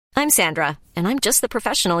I'm Sandra, and I'm just the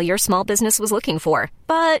professional your small business was looking for.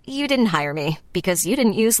 But you didn't hire me because you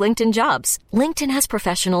didn't use LinkedIn Jobs. LinkedIn has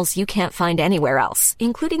professionals you can't find anywhere else,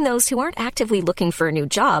 including those who aren't actively looking for a new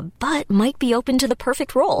job, but might be open to the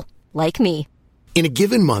perfect role, like me. In a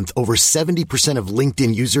given month, over 70% of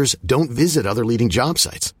LinkedIn users don't visit other leading job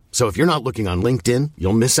sites. So if you're not looking on LinkedIn,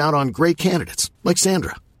 you'll miss out on great candidates like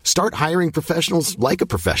Sandra. Start hiring professionals like a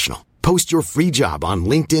professional. Post your free job on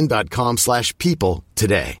linkedin.com/people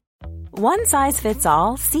today. One size fits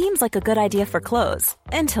all seems like a good idea for clothes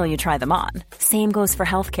until you try them on. Same goes for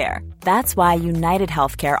healthcare. That's why United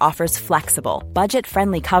Healthcare offers flexible,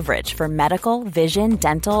 budget-friendly coverage for medical, vision,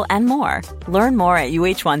 dental, and more. Learn more at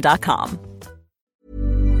uh1.com.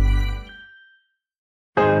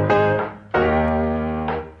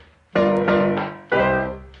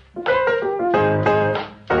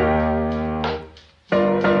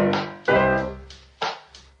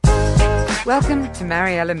 Welcome to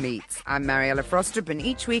Mariella Meets. I'm Mariella Frostrup, and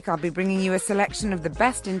each week I'll be bringing you a selection of the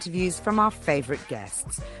best interviews from our favourite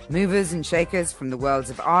guests. Movers and shakers from the worlds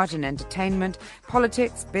of art and entertainment,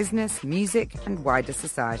 politics, business, music, and wider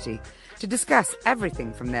society, to discuss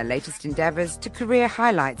everything from their latest endeavours to career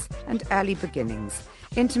highlights and early beginnings.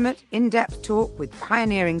 Intimate, in-depth talk with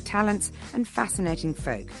pioneering talents and fascinating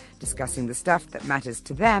folk, discussing the stuff that matters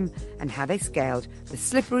to them and how they scaled the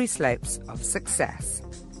slippery slopes of success.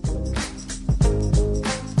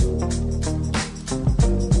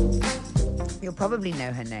 You'll probably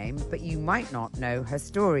know her name, but you might not know her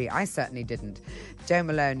story. I certainly didn't. Jo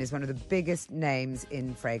Malone is one of the biggest names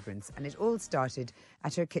in fragrance, and it all started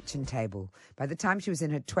at her kitchen table. By the time she was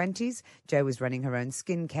in her 20s, Jo was running her own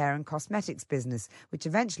skincare and cosmetics business, which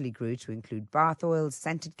eventually grew to include bath oils,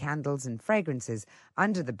 scented candles and fragrances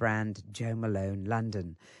under the brand Jo Malone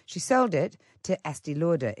London. She sold it to Estee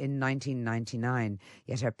Lauder in 1999.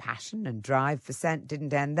 Yet her passion and drive for scent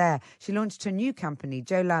didn't end there. She launched her new company,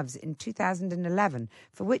 Jo Loves, in 2011,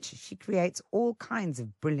 for which she creates all kinds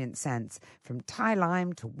of brilliant scents, from Thai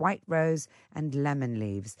lime to white rose and lemon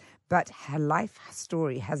leaves. But her life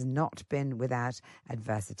story has not been without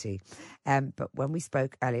adversity. But when we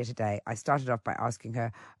spoke earlier today, I started off by asking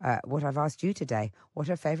her what I've asked you today, what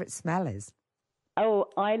her favourite smell is. Oh,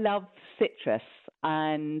 I love citrus,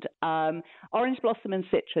 and orange blossom and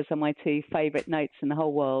citrus are my two favourite notes in the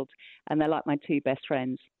whole world, and they're like my two best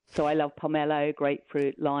friends. So I love pomelo,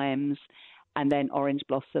 grapefruit, limes, and then orange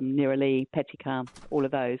blossom, neroli, petit-cum, all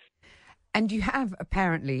of those. And you have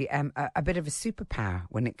apparently a bit of a superpower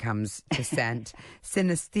when it comes to scent,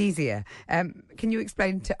 synesthesia. Can you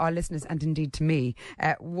explain to our listeners, and indeed to me,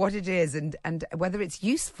 what it is and whether it's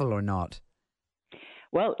useful or not?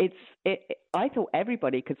 Well, I thought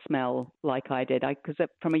everybody could smell like I did. Because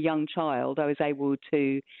from a young child, I was able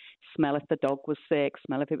to smell if the dog was sick,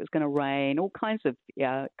 smell if it was going to rain, all kinds of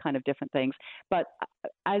kind of different things. But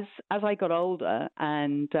as I got older,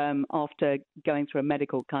 and after going through a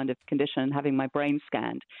medical kind of condition and having my brain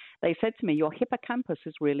scanned, they said to me, "Your hippocampus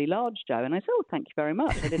is really large, Jo." And I said, "Oh, thank you very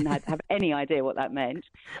much." I didn't have any idea what that meant,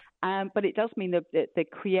 but it does mean that the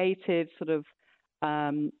creative sort of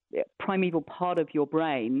primeval part of your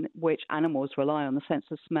brain, which animals rely on, the sense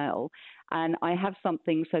of smell. And I have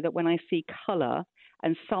something so that when I see colour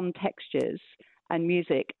and some textures and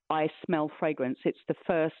music, I smell fragrance. It's the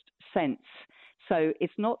first sense. So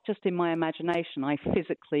it's not just in my imagination. I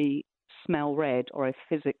physically smell red, or I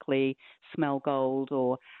physically smell gold,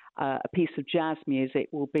 or a piece of jazz music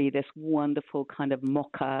will be this wonderful kind of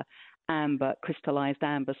mocha amber, crystallized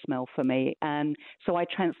amber smell for me. And so I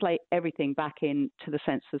translate everything back into the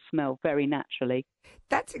sense of smell very naturally.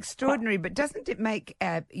 That's extraordinary, but doesn't it make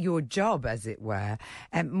your job, as it were,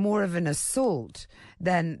 more of an assault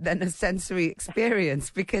than a sensory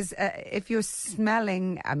experience? Because if you're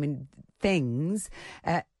smelling, things,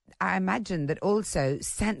 I imagine that also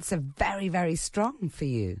scents are very, very strong for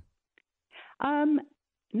you. No,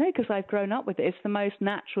 because I've grown up with it. It's the most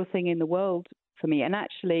natural thing in the world for me. And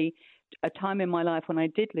actually, a time in my life when I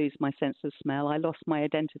did lose my sense of smell, I lost my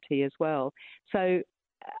identity as well. So,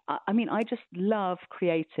 I just love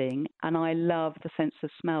creating, and I love the sense of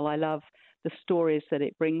smell. I love the stories that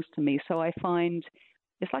it brings to me. So I find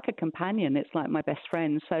it's like a companion. It's like my best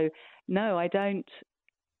friend. So, no, I don't.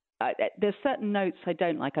 There's certain notes I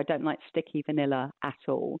don't like. I don't like sticky vanilla at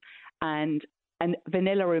all. And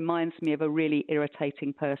vanilla reminds me of a really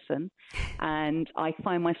irritating person. And I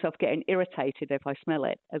find myself getting irritated if I smell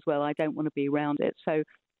it as well. I don't want to be around it. So,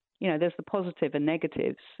 there's the positive and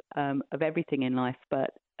negatives of everything in life. But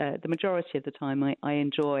the majority of the time, I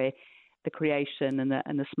enjoy the creation and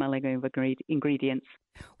the smelling of ingredients.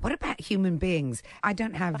 What about human beings? I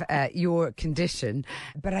don't have your condition,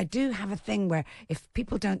 but I do have a thing where if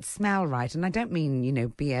people don't smell right, and I don't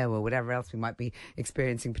mean, BO or whatever else we might be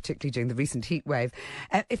experiencing, particularly during the recent heat wave,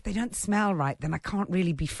 if they don't smell right, then I can't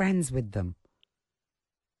really be friends with them.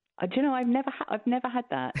 Do you know, I've never had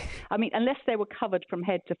that. I mean, unless they were covered from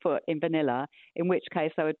head to foot in vanilla, in which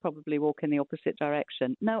case I would probably walk in the opposite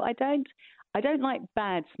direction. No, I don't. I don't like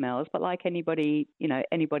bad smells, but like anybody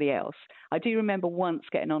else. I do remember once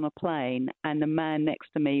getting on a plane and the man next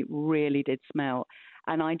to me really did smell,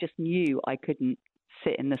 and I just knew I couldn't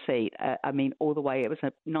sit in the seat. All the way. It was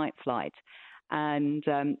a night flight. And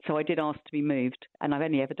so I did ask to be moved, and I've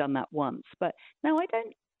only ever done that once. But no, I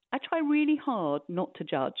don't. I try really hard not to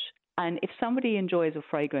judge. And if somebody enjoys a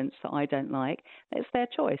fragrance that I don't like, it's their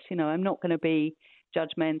choice. I'm not going to be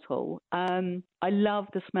judgmental. I love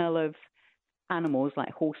the smell of animals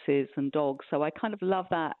like horses and dogs. So I kind of love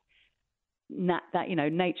that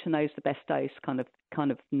nature knows the best dose kind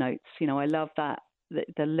of notes. I love that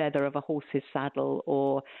the leather of a horse's saddle,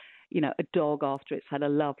 or a dog after it's had a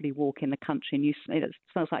lovely walk in the country, and it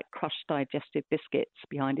smells like crushed digestive biscuits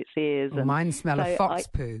behind its ears. Well, mine smell of fox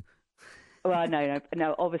poo. Well, no.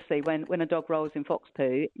 Obviously, when a dog rolls in fox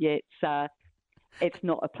poo, it's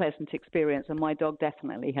not a pleasant experience, and my dog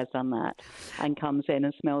definitely has done that and comes in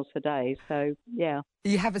and smells for days. So, yeah.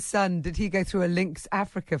 You have a son. Did he go through a Lynx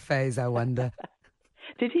Africa phase, I wonder?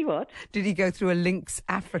 Did he what? Did he go through a Lynx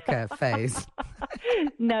Africa phase?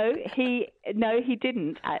 No, he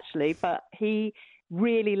didn't actually, but he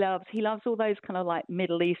really loves all those kind of like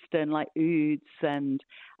Middle Eastern, like ouds, and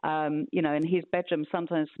and his bedroom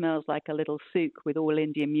sometimes smells like a little souk with all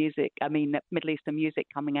Indian music, Middle Eastern music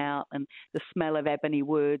coming out, and the smell of ebony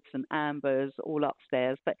woods and ambers all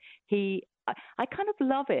upstairs. But I kind of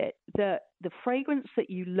love it that the fragrance that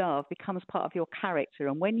you love becomes part of your character,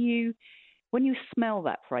 and when you smell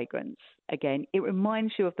that fragrance again, it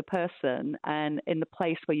reminds you of the person and in the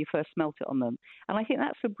place where you first smelt it on them. And I think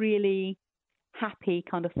that's a really happy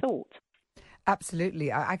kind of thought.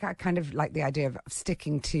 Absolutely. I kind of like the idea of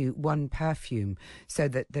sticking to one perfume so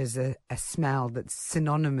that there's a smell that's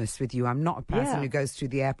synonymous with you. I'm not a person who goes through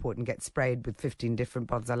the airport and gets sprayed with 15 different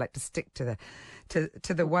bottles. I like to stick to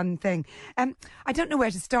the one thing. I don't know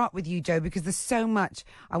where to start with you, Joe, because there's so much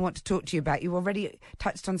I want to talk to you about. You've already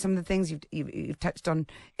touched on some of the things. You've touched on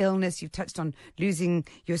illness. You've touched on losing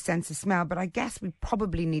your sense of smell. But I guess we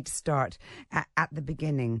probably need to start at the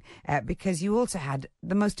beginning because you also had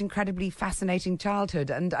the most incredibly fascinating childhood,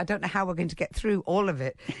 and I don't know how we're going to get through all of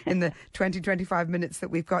it in the 25 minutes that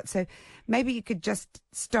we've got. So maybe you could just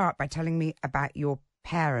start by telling me about your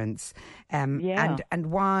parents and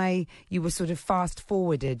why you were sort of fast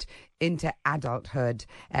forwarded into adulthood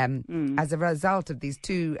as a result of these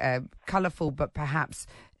two colourful but perhaps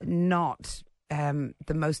not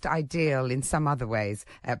the most ideal in some other ways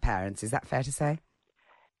parents. Is that fair to say?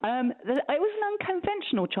 It was an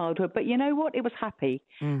unconventional childhood, but you know what? It was happy.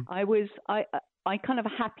 I kind of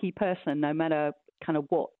a happy person, no matter kind of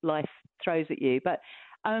what life throws at you. But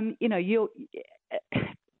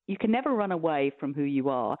you can never run away from who you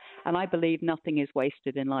are, and I believe nothing is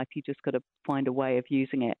wasted in life. You just got to find a way of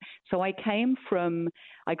using it. So I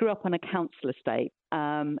grew up on a council estate,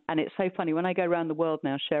 and it's so funny when I go around the world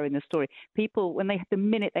now sharing this story. People, the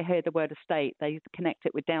minute they hear the word estate, they connect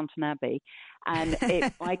it with Downton Abbey, and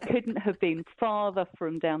I couldn't have been farther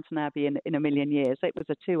from Downton Abbey in a million years. It was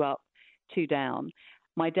a 2 up, 2 down.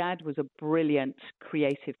 My dad was a brilliant,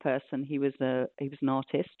 creative person. He was an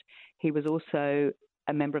artist. He was also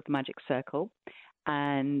a member of the Magic Circle,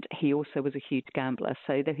 and he also was a huge gambler.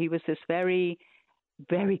 So he was this very,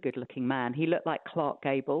 very good-looking man. He looked like Clark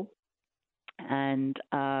Gable, and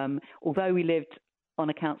although we lived on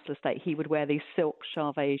a council estate, he would wear these silk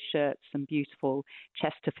Charvet shirts and beautiful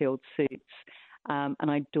Chesterfield suits, and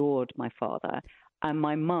I adored my father. And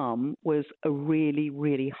my mum was a really,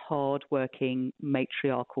 really hard-working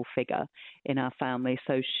matriarchal figure in our family.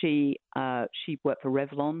 So she worked for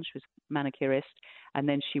Revlon. She was a manicurist. And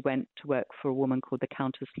then she went to work for a woman called the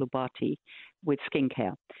Countess Lubati with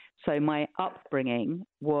skincare. So my upbringing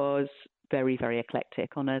was very, very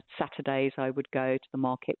eclectic. On Saturdays, I would go to the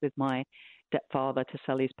market with my father to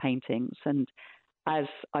sell his paintings. And as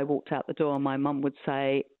I walked out the door, my mum would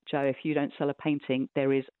say, "Joe, if you don't sell a painting,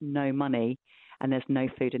 there is no money and there's no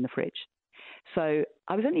food in the fridge." So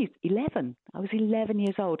I was only 11. I was 11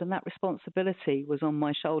 years old, and that responsibility was on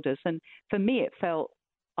my shoulders. And for me, it felt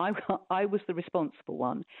I was the responsible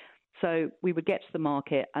one. So we would get to the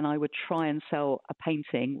market, and I would try and sell a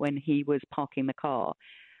painting when he was parking the car.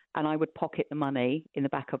 and I would pocket the money in the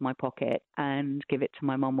back of my pocket and give it to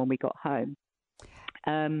my mum when we got home.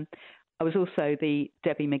 I was also the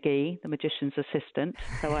Debbie McGee, the magician's assistant,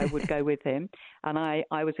 so I would go with him. And I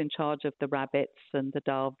was in charge of the rabbits and the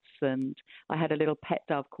doves, and I had a little pet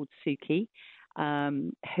dove called Suki,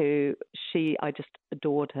 I just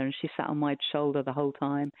adored her, and she sat on my shoulder the whole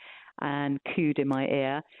time and cooed in my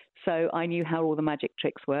ear. So I knew how all the magic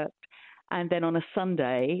tricks worked. And then on a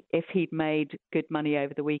Sunday, if he'd made good money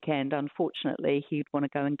over the weekend, unfortunately, he'd want to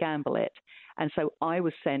go and gamble it. And so I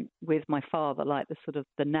was sent with my father, like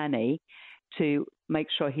the nanny, to make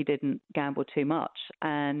sure he didn't gamble too much.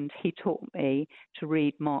 And he taught me to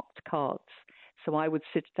read marked cards. So I would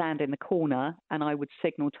stand in the corner and I would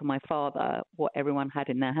signal to my father what everyone had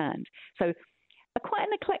in their hand. So quite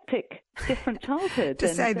an eclectic, different childhood.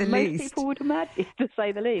 To say the least. Most people would imagine, to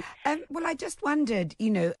say the least. Well, I just wondered,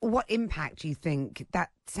 what impact you think that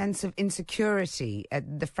sense of insecurity,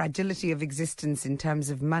 the fragility of existence in terms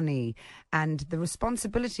of money and the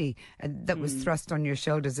responsibility that was thrust on your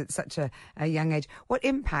shoulders at such a young age, what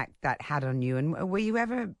impact that had on you? And were you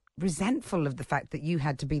ever resentful of the fact that you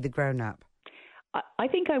had to be the grown-up? I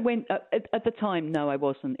think I went at the time. No, I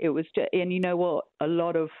wasn't. It was just, and you know what? A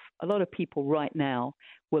lot of people right now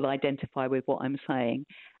will identify with what I'm saying,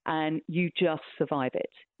 and you just survive it.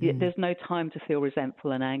 There's no time to feel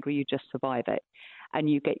resentful and angry. You just survive it, and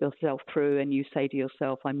you get yourself through. And you say to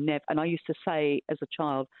yourself, "I'm never." And I used to say as a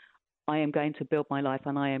child, "I am going to build my life,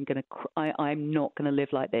 and I'm not going to live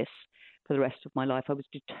like this for the rest of my life." I was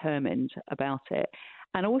determined about it.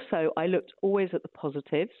 And also, I looked always at the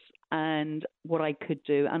positives and what I could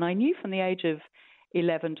do. And I knew from the age of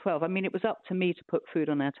 11, 12, it was up to me to put food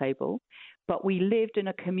on our table. But we lived in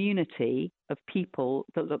a community of people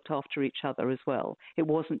that looked after each other as well. It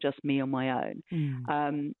wasn't just me on my own.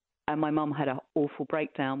 And my mum had an awful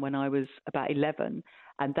breakdown when I was about 11.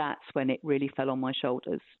 And that's when it really fell on my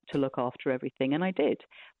shoulders to look after everything. And I did.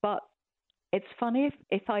 But it's funny,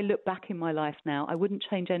 if I look back in my life now, I wouldn't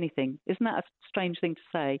change anything. Isn't that a strange thing to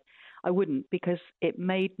say? I wouldn't, because it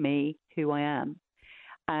made me who I am.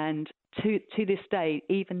 And to this day,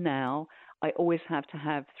 even now, I always have to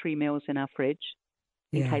have 3 meals in our fridge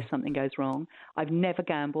in case something goes wrong. I've never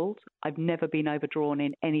gambled. I've never been overdrawn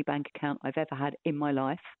in any bank account I've ever had in my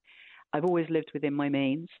life. I've always lived within my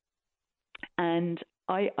means. And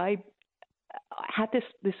I had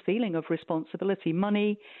this feeling of responsibility.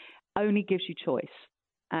 Money only gives you choice,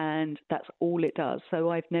 and that's all it does. So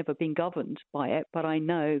I've never been governed by it, but I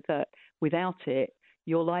know that without it,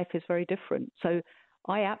 your life is very different. So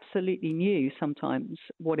I absolutely knew sometimes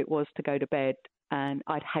what it was to go to bed, and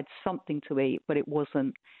I'd had something to eat, but it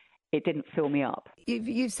didn't fill me up.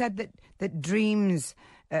 You've said that dreams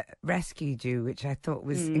rescued you, which I thought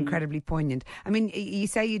was incredibly poignant. You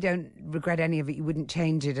say you don't regret any of it, you wouldn't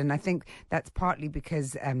change it, and I think that's partly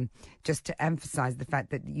because, just to emphasise the fact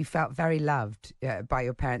that you felt very loved by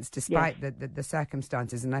your parents despite the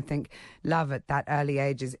circumstances, and I think love at that early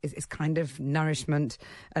age is kind of nourishment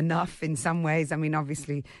enough in some ways.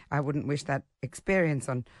 Obviously I wouldn't wish that experience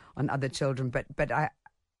on other children, but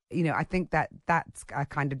I think that's a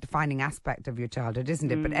kind of defining aspect of your childhood,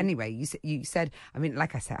 isn't it? But anyway, you said,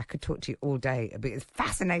 like I said, I could talk to you all day. It's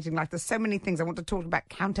fascinating. Like, there's so many things I want to talk about.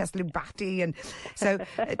 Countess Lubati, and so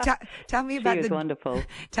tell me about wonderful.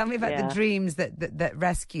 Tell me about the dreams that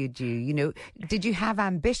rescued you. Did you have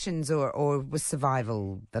ambitions, or was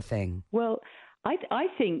survival the thing? Well, I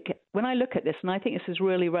think when I look at this, and I think this is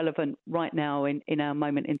really relevant right now in our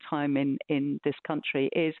moment in time in this country,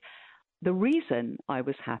 is the reason I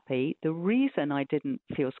was happy, the reason I didn't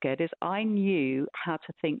feel scared, is I knew how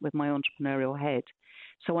to think with my entrepreneurial head.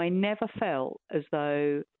 So I never felt as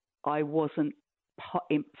though I wasn't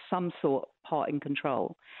in some sort part in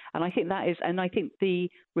control. And I think that is, and I think the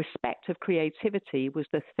respect of creativity was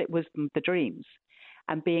the dreams,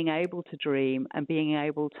 and being able to dream and being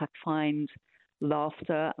able to find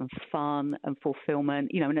laughter and fun and fulfillment.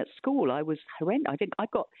 And at school I was horrendous. I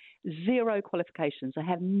got 0 qualifications. I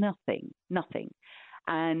have nothing.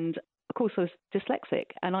 And of course I was dyslexic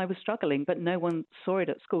and I was struggling, but no one saw it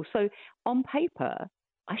at school. So on paper,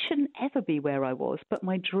 I shouldn't ever be where I was, but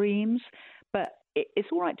my dreams, it's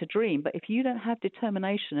all right to dream, but if you don't have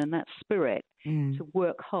determination and that spirit to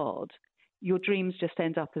work hard, your dreams just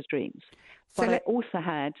end up as dreams. But I also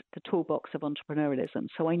had the toolbox of entrepreneurialism.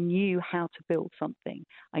 So I knew how to build something.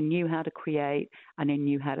 I knew how to create, and I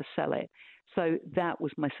knew how to sell it. So that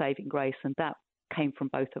was my saving grace, and that came from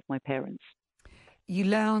both of my parents. You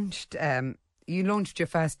launched your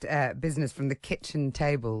first business from the kitchen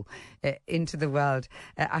table into the world.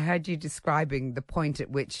 I heard you describing the point at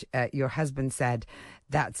which your husband said,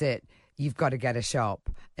 "That's it. you've got to get a shop.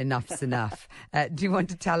 Enough's enough. Do you want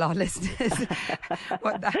to tell our listeners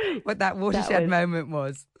what that watershed moment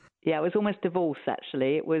was? Yeah, it was almost divorce,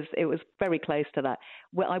 actually. It was very close to that.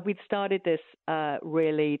 We'd started this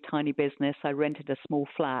really tiny business. I rented a small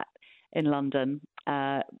flat in London.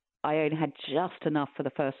 I only had just enough for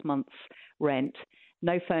the first month's rent.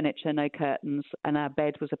 No furniture, no curtains, and our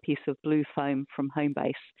bed was a piece of blue foam from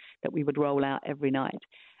Homebase that we would roll out every night.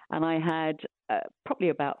 And I had probably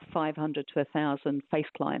about 500 to 1,000 face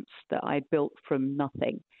clients that I'd built from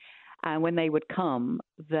nothing. And when they would come,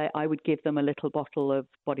 I would give them a little bottle of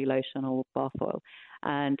body lotion or bath oil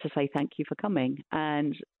and to say thank you for coming.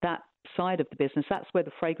 And that side of the business, that's where the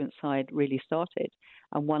fragrance side really started.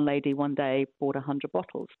 And one lady one day bought 100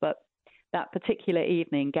 bottles. But that particular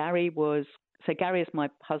evening, Gary is my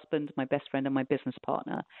husband, my best friend, and my business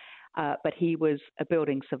partner. But he was a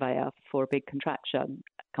building surveyor for a big contraction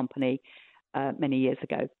company many years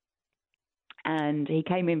ago. And he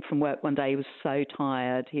came in from work one day. He was so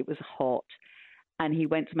tired. It was hot. And he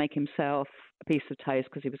went to make himself a piece of toast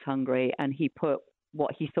because he was hungry. And he put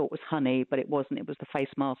what he thought was honey, but it wasn't. It was the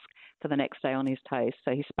face mask for the next day on his toast.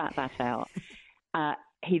 So he spat that out.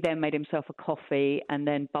 He then made himself a coffee, and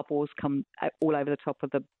then bubbles come all over the top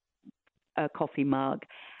of the coffee mug.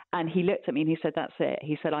 And he looked at me and he said, that's it.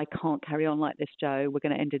 He said, I can't carry on like this, Jo. We're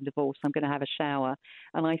going to end in divorce. I'm going to have a shower.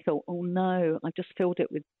 And I thought, oh, no, I just filled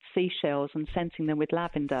it with seashells and scenting them with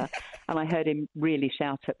lavender. And I heard him really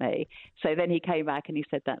shout at me. So then he came back and he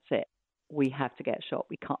said, that's it. We have to get a shop.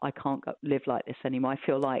 I can't live like this anymore. I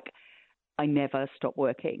feel like I never stop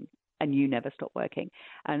working and you never stop working.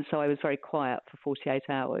 And so I was very quiet for 48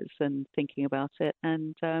 hours and thinking about it.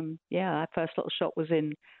 And our first little shop was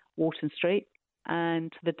in Walton Street.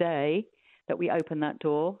 And to the day that we opened that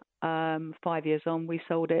door, 5 years on, we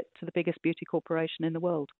sold it to the biggest beauty corporation in the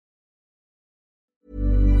world.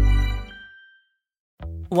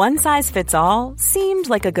 One size fits all seemed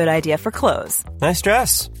like a good idea for clothes. Nice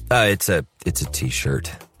dress. It's a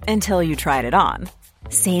T-shirt. Until you tried it on.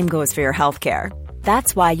 Same goes for your healthcare.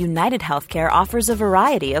 That's why United Healthcare offers a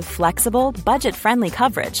variety of flexible, budget-friendly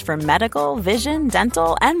coverage for medical, vision,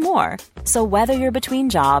 dental, and more. So whether you're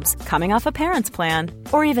between jobs, coming off a parent's plan,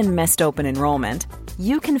 or even missed open enrollment,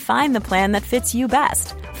 you can find the plan that fits you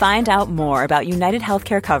best. Find out more about United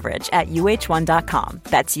Healthcare coverage at uh1.com.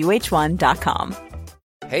 That's uh1.com.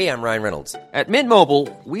 Hey, I'm Ryan Reynolds. At Mint Mobile,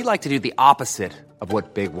 we like to do the opposite of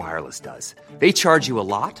what Big Wireless does. They charge you a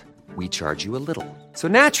lot. We charge you a little. So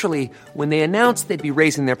naturally, when they announced they'd be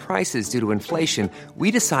raising their prices due to inflation,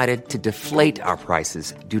 we decided to deflate our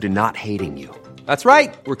prices due to not hating you. That's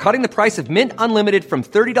right. We're cutting the price of Mint Unlimited from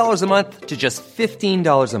 $30 a month to just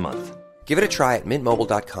 $15 a month. Give it a try at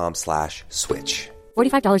mintmobile.com/switch.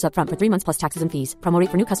 $45 up front for 3 months plus taxes and fees. Promo rate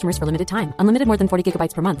for new customers for limited time. Unlimited more than 40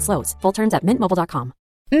 gigabytes per month slows. Full terms at mintmobile.com.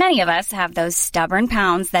 Many of us have those stubborn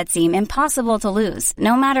pounds that seem impossible to lose,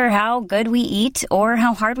 no matter how good we eat or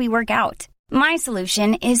how hard we work out. My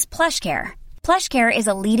solution is PlushCare. PlushCare is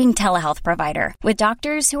a leading telehealth provider with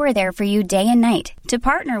doctors who are there for you day and night to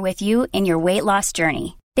partner with you in your weight loss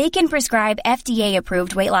journey. They can prescribe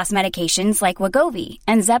FDA-approved weight loss medications like Wegovy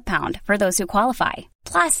and Zepbound for those who qualify.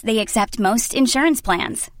 Plus, they accept most insurance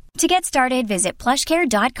plans. To get started, visit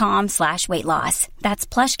plushcare.com/weightloss. That's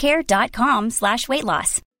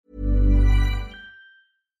plushcare.com/weightloss.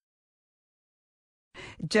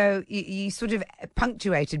 Jo, you sort of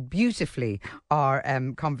punctuated beautifully our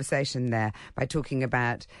conversation there by talking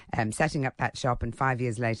about setting up that shop and 5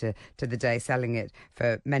 years later to the day selling it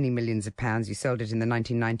for many millions of pounds. You sold it in the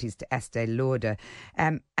 1990s to Estee Lauder.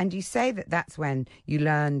 And you say that that's when you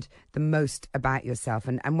learned the most about yourself.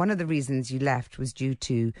 And one of the reasons you left was due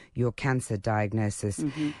to your cancer diagnosis.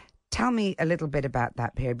 Mm-hmm. Tell me a little bit about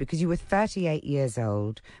that period, because you were 38 years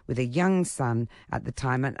old with a young son at the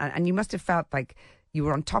time. And you must have felt like you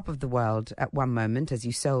were on top of the world at one moment as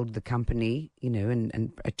you sold the company,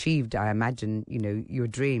 and achieved, I imagine, your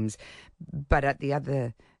dreams. But at the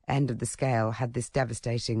other end of the scale, had this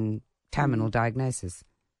devastating terminal diagnosis.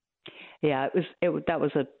 Yeah, that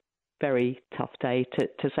was a very tough day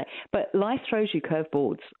to say. But life throws you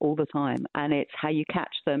curveballs all the time, and it's how you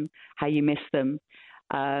catch them, how you miss them,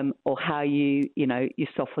 or how you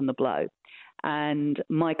soften the blow. And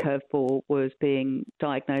my curveball was being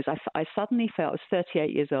diagnosed. I suddenly felt, I was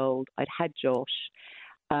 38 years old. I'd had Josh.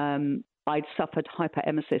 I'd suffered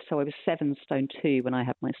hyperemesis, so I was 7 stone 2 when I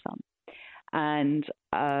had my son. And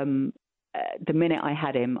the minute I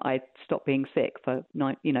had him, I stopped being sick for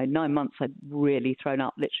 9 months. I'd really thrown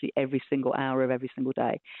up literally every single hour of every single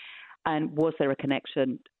day. And was there a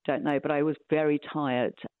connection? Don't know, but I was very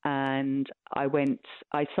tired, and I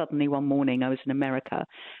suddenly one morning I was in America,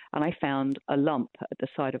 and I found a lump at the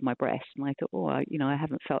side of my breast, and I thought, I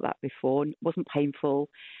haven't felt that before. It wasn't painful.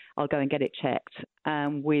 I'll go and get it checked.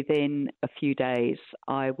 And within a few days,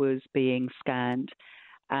 I was being scanned,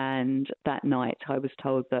 and that night I was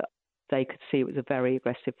told that they could see it was a very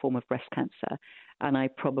aggressive form of breast cancer, and I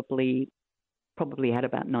probably had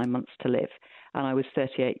about 9 months to live. And I was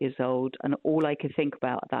 38 years old. And all I could think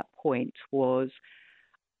about at that point was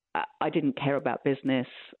I didn't care about business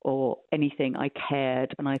or anything. I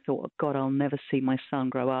cared. And I thought, oh, God, I'll never see my son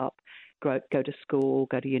grow up, go to school,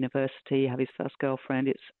 go to university, have his first girlfriend.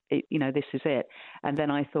 This is it. And then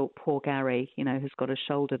I thought, poor Gary, has got to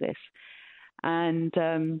shoulder this. And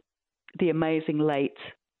the amazing, late,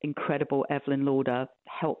 incredible Evelyn Lauder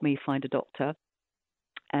helped me find a doctor.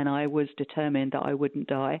 And I was determined that I wouldn't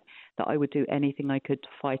die, that I would do anything I could to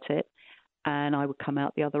fight it, and I would come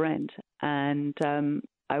out the other end. And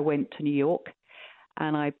I went to New York,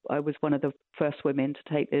 and I was one of the first women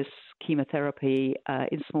to take this chemotherapy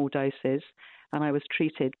in small doses. And I was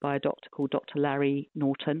treated by a doctor called Dr. Larry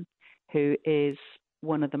Norton, who is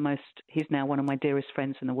he's now one of my dearest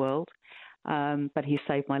friends in the world. But he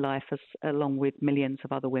saved my life along with millions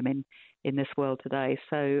of other women in this world today.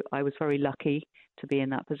 So I was very lucky to be in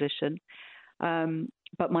that position.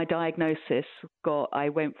 But my diagnosis I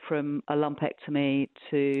went from a lumpectomy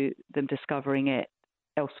to them discovering it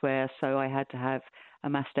elsewhere. So I had to have a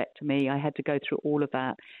mastectomy. I had to go through all of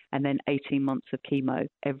that, and then 18 months of chemo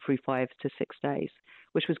every 5 to 6 days,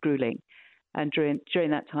 which was grueling. And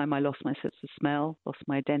during that time, I lost my sense of smell, lost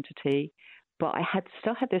my identity. But I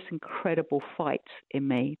still had this incredible fight in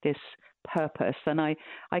me, this purpose. And I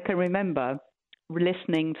can remember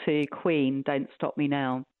listening to Queen, Don't Stop Me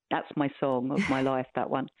Now. That's my song of my life, that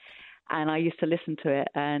one. And I used to listen to it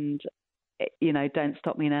and, don't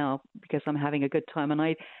stop me now because I'm having a good time. And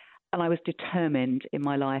I was determined in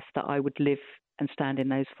my life that I would live and stand in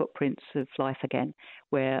those footprints of life again,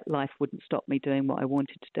 where life wouldn't stop me doing what I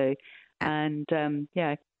wanted to do. And,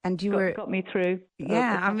 And got me through.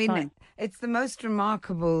 Time. It's the most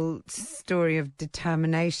remarkable story of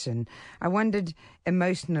determination. I wondered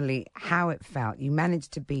emotionally how it felt. You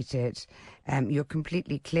managed to beat it. You're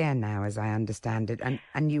completely clear now, as I understand it.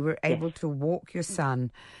 And you were able to walk your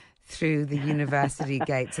son through the university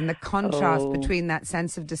gates, and the contrast between that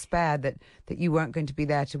sense of despair that you weren't going to be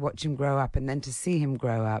there to watch him grow up, and then to see him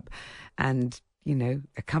grow up and,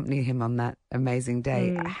 accompany him on that amazing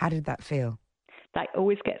day. How did that feel? That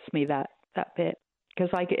always gets me, that bit, because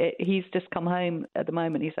he's just come home at the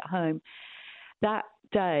moment. He's at home. That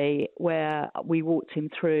day where we walked him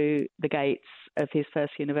through the gates of his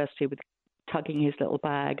first university with tugging his little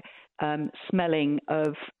bag, smelling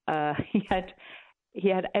of he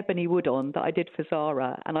had ebony wood on that I did for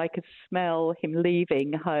Zara, and I could smell him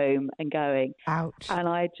leaving home and going. Ouch. And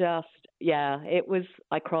I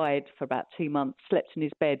cried for about 2 months, slept in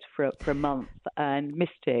his bed for a month and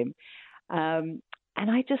missed him. And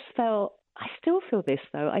I just I still feel this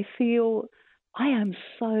though. I feel I am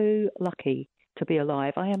so lucky to be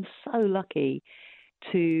alive. I am so lucky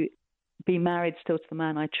to be married still to the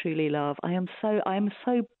man I truly love. I am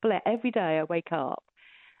so blessed. Every day I wake up,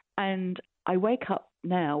 and I wake up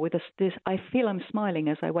now with this, I feel I'm smiling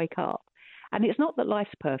as I wake up. And it's not that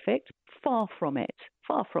life's perfect, far from it.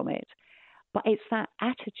 But it's that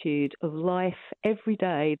attitude of life. Every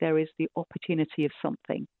day there is the opportunity of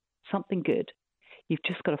something good. You've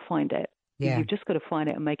just got to find it. Yeah. You've just got to find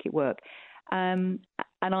it and make it work. And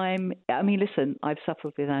listen, I've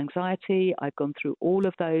suffered with anxiety. I've gone through all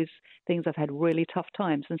of those things. I've had really tough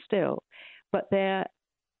times and still. But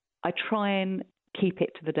I try and keep it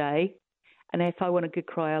to the day. And if I want a good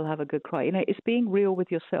cry, I'll have a good cry. It's being real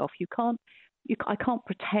with yourself. I can't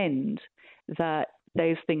pretend that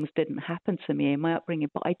those things didn't happen to me in my upbringing,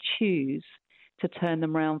 but I choose to turn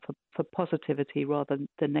them around for positivity rather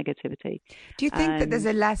than negativity. Do you think that there's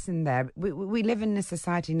a lesson there? We live in a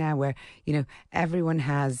society now where, everyone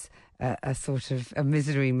has a sort of a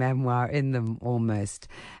misery memoir in them almost.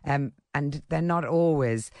 And they're not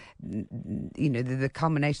always, the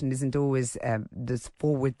culmination isn't always this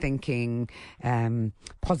forward-thinking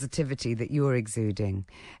positivity that you're exuding.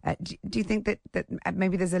 Do you think that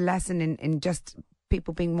maybe there's a lesson in just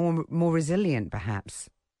people being more resilient, perhaps?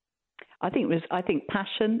 I think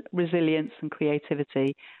passion, resilience, and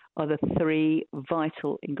creativity are the 3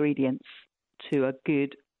 vital ingredients to a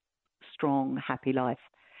good, strong, happy life.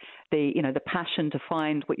 The passion to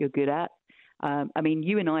find what you're good at.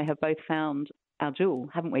 You and I have both found our jewel,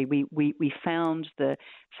 haven't we? We found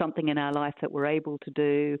something in our life that we're able to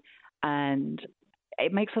do, and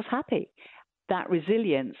it makes us happy. That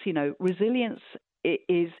resilience, resilience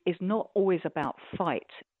is not always about fight.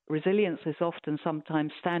 Resilience is often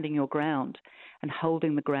sometimes standing your ground and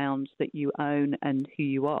holding the ground that you own and who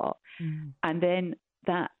you are. And then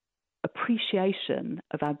that appreciation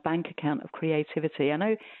of our bank account of creativity. I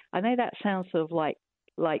know that sounds sort of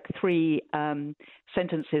like three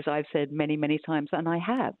sentences I've said many, many times, and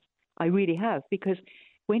I really have, because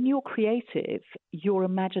when you're creative, your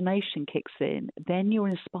imagination kicks in, then you're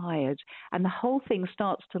inspired, and the whole thing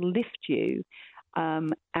starts to lift you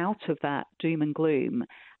out of that doom and gloom.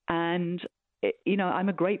 And, I'm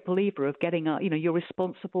a great believer of getting up. You're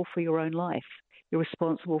responsible for your own life. You're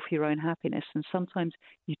responsible for your own happiness. And sometimes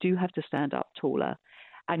you do have to stand up taller,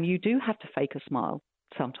 and you do have to fake a smile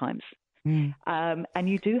sometimes. And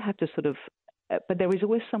you do have to but there is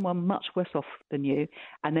always someone much worse off than you,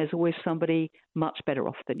 and there's always somebody much better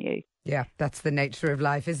off than you. Yeah, that's the nature of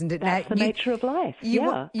life, isn't it? That's the nature of life, You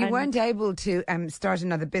weren't able to start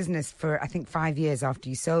another business for, I think, 5 years after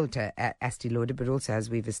you sold to Estee Lauder, but also, as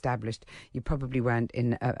we've established, you probably weren't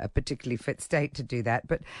in a particularly fit state to do that.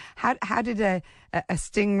 But how did a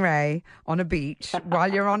stingray on a beach while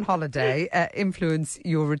you're on holiday influence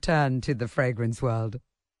your return to the fragrance world?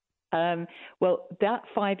 Well, that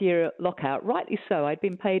 5-year lockout, rightly so. I'd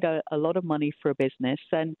been paid a lot of money for a business,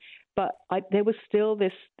 but there was still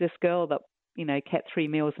this girl that kept 3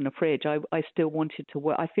 meals in the fridge. I still wanted to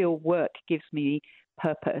work. I feel work gives me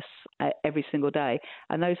purpose every single day.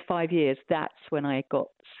 And those 5 years, that's when I got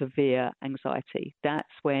severe anxiety. That's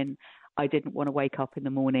when I didn't want to wake up in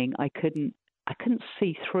the morning. I couldn't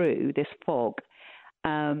see through this fog.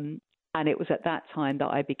 And it was at that time that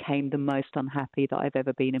I became the most unhappy that I've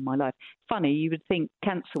ever been in my life. Funny, you would think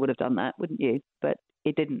cancer would have done that, wouldn't you? But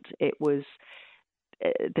it didn't. It was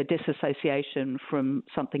the disassociation from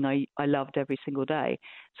something I loved every single day.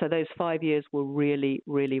 So those 5 years were really,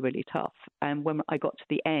 really, really tough. And when I got to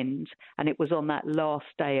the end, and it was on that last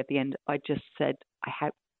day at the end, I just said, I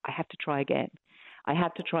have to try again. I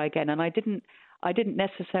have to try again. And I didn't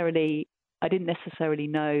necessarily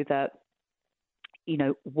know that,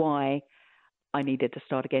 why I needed to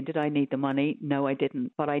start again. Did I need the money? No, I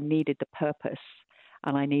didn't. But I needed the purpose,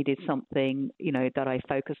 and I needed something, that I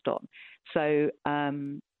focused on. So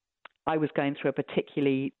I was going through a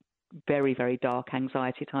particularly very, very dark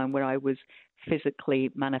anxiety time where I was physically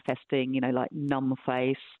manifesting, like numb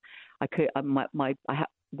face. I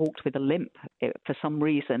walked with a limp for some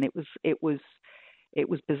reason. It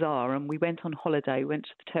was bizarre. And we went on holiday. We went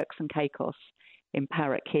to the Turks and Caicos in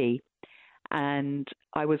Parrot Key. And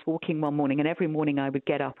I was walking one morning, and every morning I would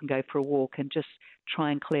get up and go for a walk and just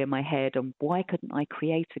try and clear my head on why couldn't I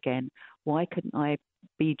create again? Why couldn't I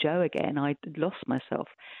be Joe again? I'd lost myself.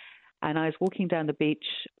 And I was walking down the beach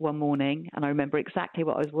one morning, and I remember exactly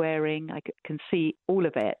what I was wearing. I can see all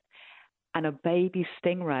of it. And a baby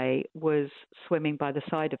stingray was swimming by the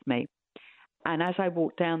side of me. And as I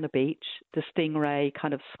walked down the beach, the stingray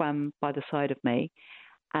kind of swam by the side of me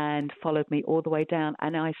and followed me all the way down.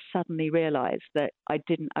 And I suddenly realized that I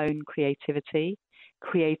didn't own creativity.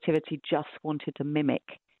 Creativity just wanted to mimic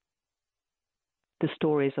the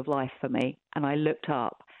stories of life for me. And I looked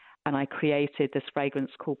up and I created this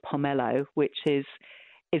fragrance called Pomelo, which is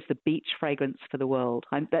the beach fragrance for the world.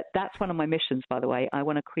 That's one of my missions, by the way. I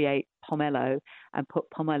want to create Pomelo and put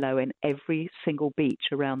Pomelo in every single beach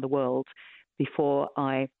around the world before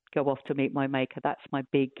I go off to meet my maker. That's my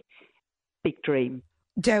big, big dream.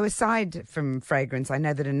 Jo, aside from fragrance, I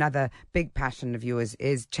know that another big passion of yours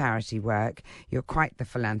is charity work. You're quite the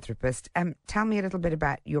philanthropist. Tell me a little bit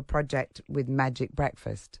about your project with Magic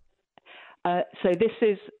Breakfast. So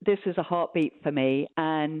this is a heartbeat for me,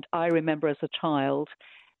 and I remember as a child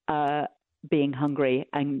being hungry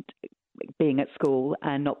and being at school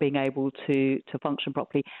and not being able to function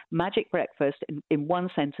properly. Magic Breakfast, in one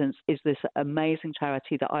sentence, is this amazing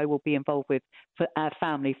charity that I will be involved with for our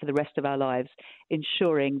family for the rest of our lives,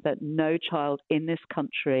 ensuring that no child in this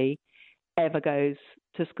country ever goes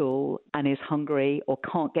to school and is hungry or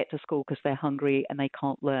can't get to school because they're hungry and they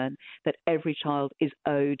can't learn, that every child is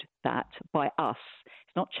owed that by us.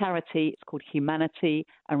 It's not charity, it's called humanity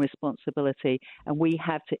and responsibility. And we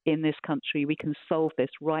have to, in this country, we can solve this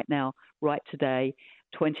right now, right today,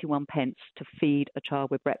 21 pence to feed a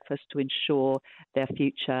child with breakfast to ensure their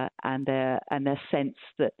future and their sense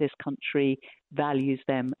that this country values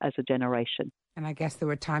them as a generation. And I guess there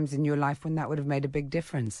were times in your life when that would have made a big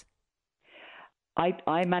difference.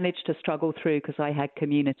 I managed to struggle through because I had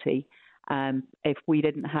community, If we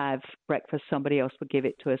didn't have breakfast, somebody else would give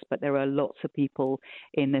it to us. But there are lots of people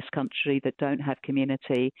in this country that don't have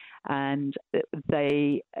community, and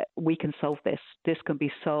we can solve this. This can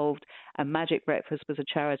be solved. And Magic Breakfast was a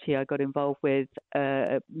charity I got involved with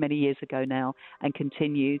many years ago now, and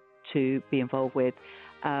continue to be involved with.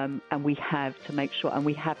 And we have to make sure, and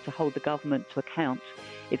we have to hold the government to account.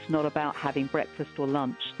 It's not about having breakfast or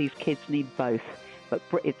lunch. These kids need both, but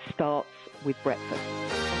it starts with breakfast.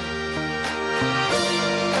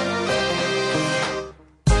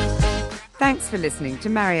 Thanks for listening to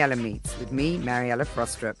Mariella Meets with me, Mariella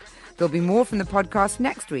Frostrup. There'll be more from the podcast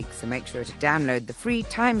next week, so make sure to download the free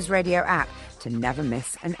Times Radio app to never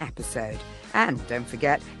miss an episode. And don't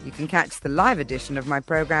forget, you can catch the live edition of my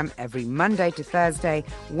programme every Monday to Thursday,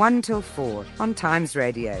 1 till 4 on Times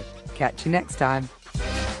Radio. Catch you next time.